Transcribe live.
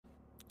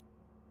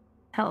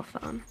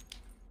Telephone.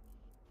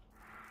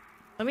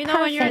 Let me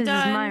know when you're done.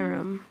 This is my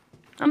room.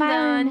 I'm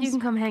done. You can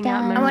come hang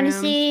out in my room. I want to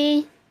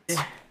see.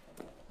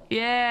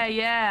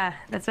 Yeah.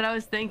 That's what I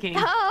was thinking.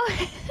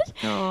 Oh.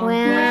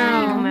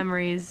 Wow.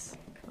 Memories.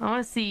 I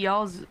want to see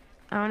y'all's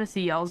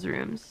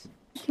rooms.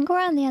 You can go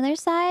around the other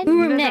side.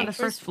 Ooh, You guys next. on the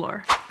first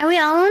floor. Are we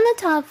all on the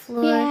top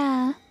floor?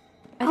 Yeah.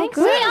 I think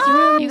good.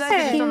 so. You guys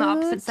are just on the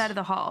opposite side of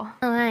the hall.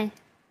 Oh, hi.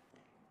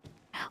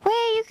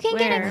 Wait, you can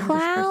get a Where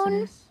clown.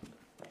 this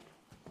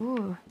person is.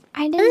 Ooh.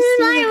 I didn't This is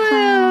see my the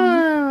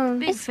clown. room.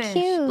 Big It's fish.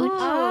 cute. Ooh, girl.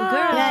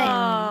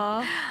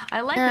 Oh.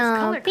 I like this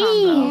color pink.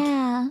 combo.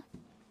 Yeah.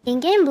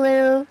 Pink and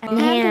blue. I And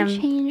have to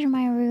ham. change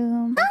my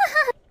room.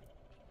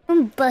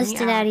 I'm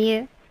busted Yeah. out of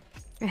you.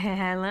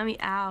 Let me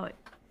out.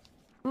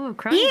 Ooh,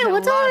 Kronii Yeah, got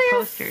what's a lot on of your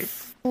posters.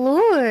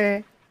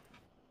 floor?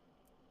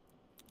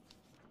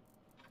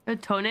 A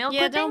toenail Yeah,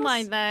 clippings? don't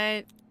mind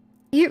that.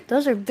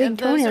 Those are big Those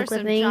toenail are some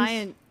clippings.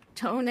 giant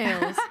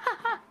toenails.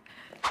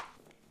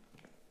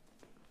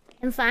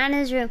 In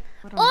Fauna's room.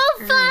 What on Oh,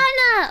 earth?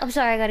 Fauna! I'm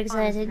sorry, I got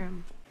Fauna's excited.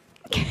 room.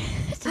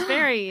 It's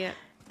very...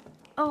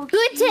 Oh,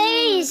 Good cute.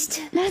 taste!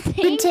 Thank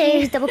Good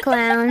taste, double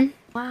clown.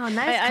 Wow,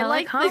 nice I color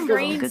like combo. the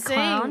green Good sink.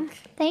 clown.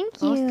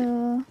 Thank Most-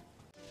 you.